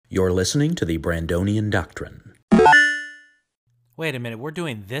You're listening to the Brandonian Doctrine. Wait a minute, we're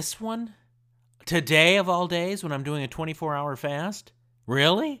doing this one? Today of all days when I'm doing a 24-hour fast?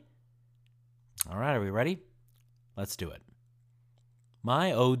 Really? All right, are we ready? Let's do it.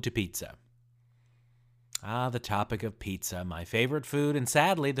 My ode to pizza. The topic of pizza, my favorite food, and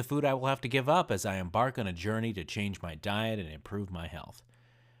sadly the food I will have to give up as I embark on a journey to change my diet and improve my health.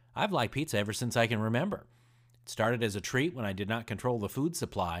 I've liked pizza ever since I can remember. It started as a treat when I did not control the food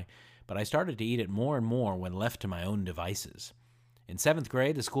supply, but I started to eat it more and more when left to my own devices. In 7th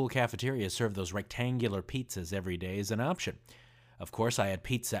grade, the school cafeteria served those rectangular pizzas every day as an option. Of course, I had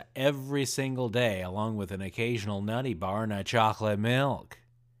pizza every single day, along with an occasional nutty bar and a chocolate milk.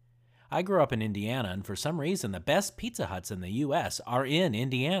 I grew up in Indiana, and for some reason, the best Pizza Huts in the U.S. are in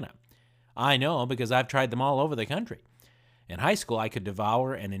Indiana. I know because I've tried them all over the country. In high school, I could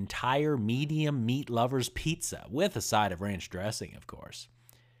devour an entire medium meat lover's pizza, with a side of ranch dressing, of course.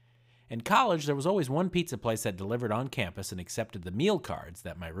 In college, there was always one pizza place that delivered on campus and accepted the meal cards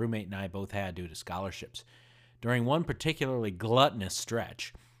that my roommate and I both had due to scholarships. During one particularly gluttonous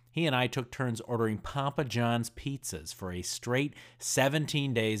stretch, he and I took turns ordering Papa John's pizzas for a straight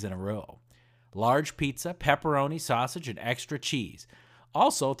 17 days in a row. Large pizza, pepperoni, sausage, and extra cheese.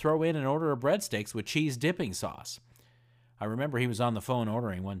 Also, throw in an order of breadsticks with cheese dipping sauce. I remember he was on the phone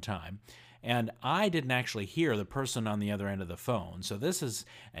ordering one time, and I didn't actually hear the person on the other end of the phone, so this is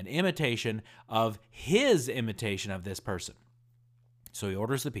an imitation of his imitation of this person. So he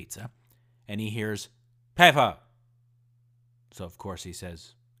orders the pizza, and he hears, "Pepper." So, of course, he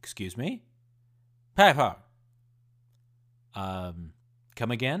says, "Excuse me? Pepper." Come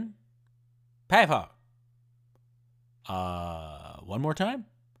again? Pepper. One more time?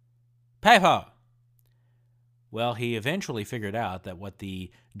 Pepper. Well, he eventually figured out that what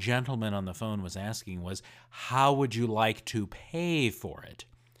the gentleman on the phone was asking was, how would you like to pay for it?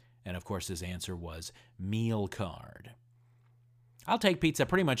 And, of course, his answer was meal card. I'll take pizza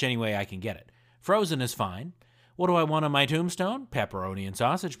pretty much any way I can get it. Frozen is fine. What do I want on my tombstone? Pepperoni and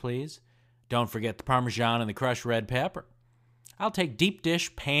sausage, please. Don't forget the Parmesan and the crushed red pepper. I'll take deep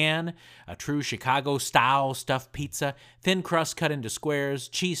dish, pan, a true Chicago-style stuffed pizza, thin crust cut into squares,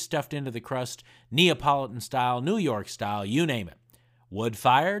 cheese stuffed into the crust, Neapolitan-style, New York-style, you name it.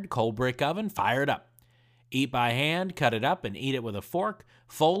 Wood-fired, coal brick oven, fired up. Eat by hand, cut it up, and eat it with a fork,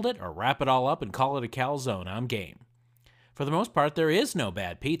 fold it, or wrap it all up and call it a calzone. I'm game. For the most part, there is no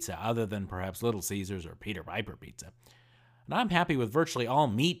bad pizza, other than perhaps Little Caesars or Peter Piper pizza. And I'm happy with virtually all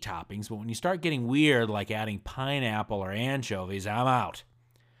meat toppings, but when you start getting weird, like adding pineapple or anchovies, I'm out.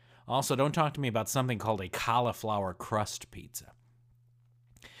 Also, don't talk to me about something called a cauliflower crust pizza.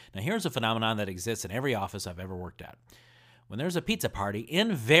 Now, here's a phenomenon that exists in every office I've ever worked at. When there's a pizza party,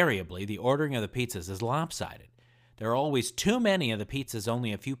 invariably the ordering of the pizzas is lopsided. There are always too many of the pizzas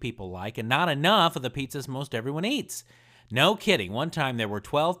only a few people like, and not enough of the pizzas most everyone eats. No kidding, one time there were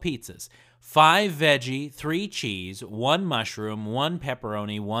 12 pizzas, 5 veggie, 3 cheese, 1 mushroom, 1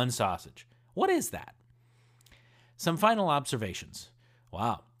 pepperoni, 1 sausage. What is that? Some final observations.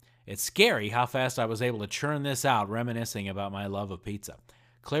 Wow, it's scary how fast I was able to churn this out reminiscing about my love of pizza.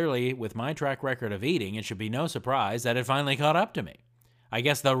 Clearly, with my track record of eating, it should be no surprise that it finally caught up to me. I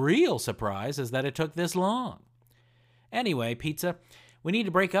guess the real surprise is that it took this long. Anyway, pizza, we need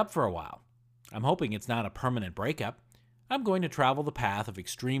to break up for a while. I'm hoping it's not a permanent breakup. I'm going to travel the path of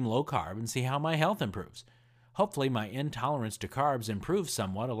extreme low carb and see how my health improves. Hopefully my intolerance to carbs improves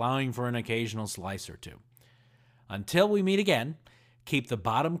somewhat, allowing for an occasional slice or two. Until we meet again, keep the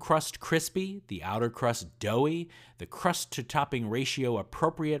bottom crust crispy, the outer crust doughy, the crust-to-topping ratio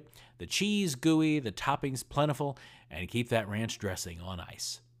appropriate, the cheese gooey, the toppings plentiful, and keep that ranch dressing on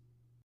ice.